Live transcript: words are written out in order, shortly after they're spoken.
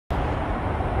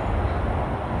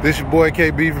This your boy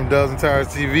KB from Dubs and Tires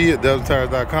TV at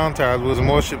dubsandtires.com. Tires, wheels, and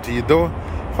more shipped to your door.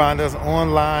 Find us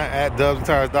online at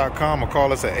dubsandtires.com or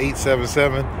call us at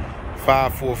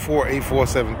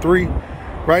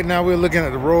 877-544-8473. Right now we're looking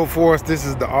at the Roadforce. This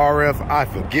is the RF, I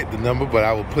forget the number, but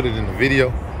I will put it in the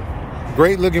video.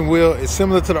 Great looking wheel. It's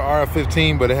similar to the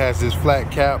RF15, but it has this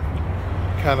flat cap,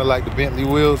 kind of like the Bentley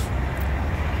wheels.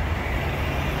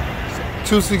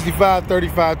 265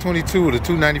 35 22 to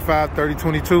 295 30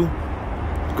 22.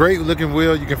 Great looking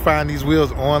wheel. You can find these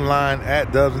wheels online at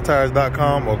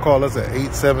dubsandtires.com or call us at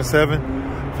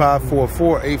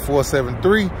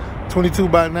 877-544-8473. 22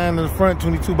 by 9 in the front,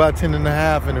 22 by 10 and a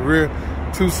half in the rear,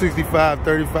 265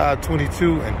 35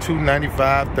 22 and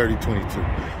 295 30 22.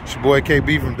 It's your boy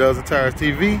KB from Dubs and Tires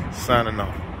TV, signing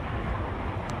off.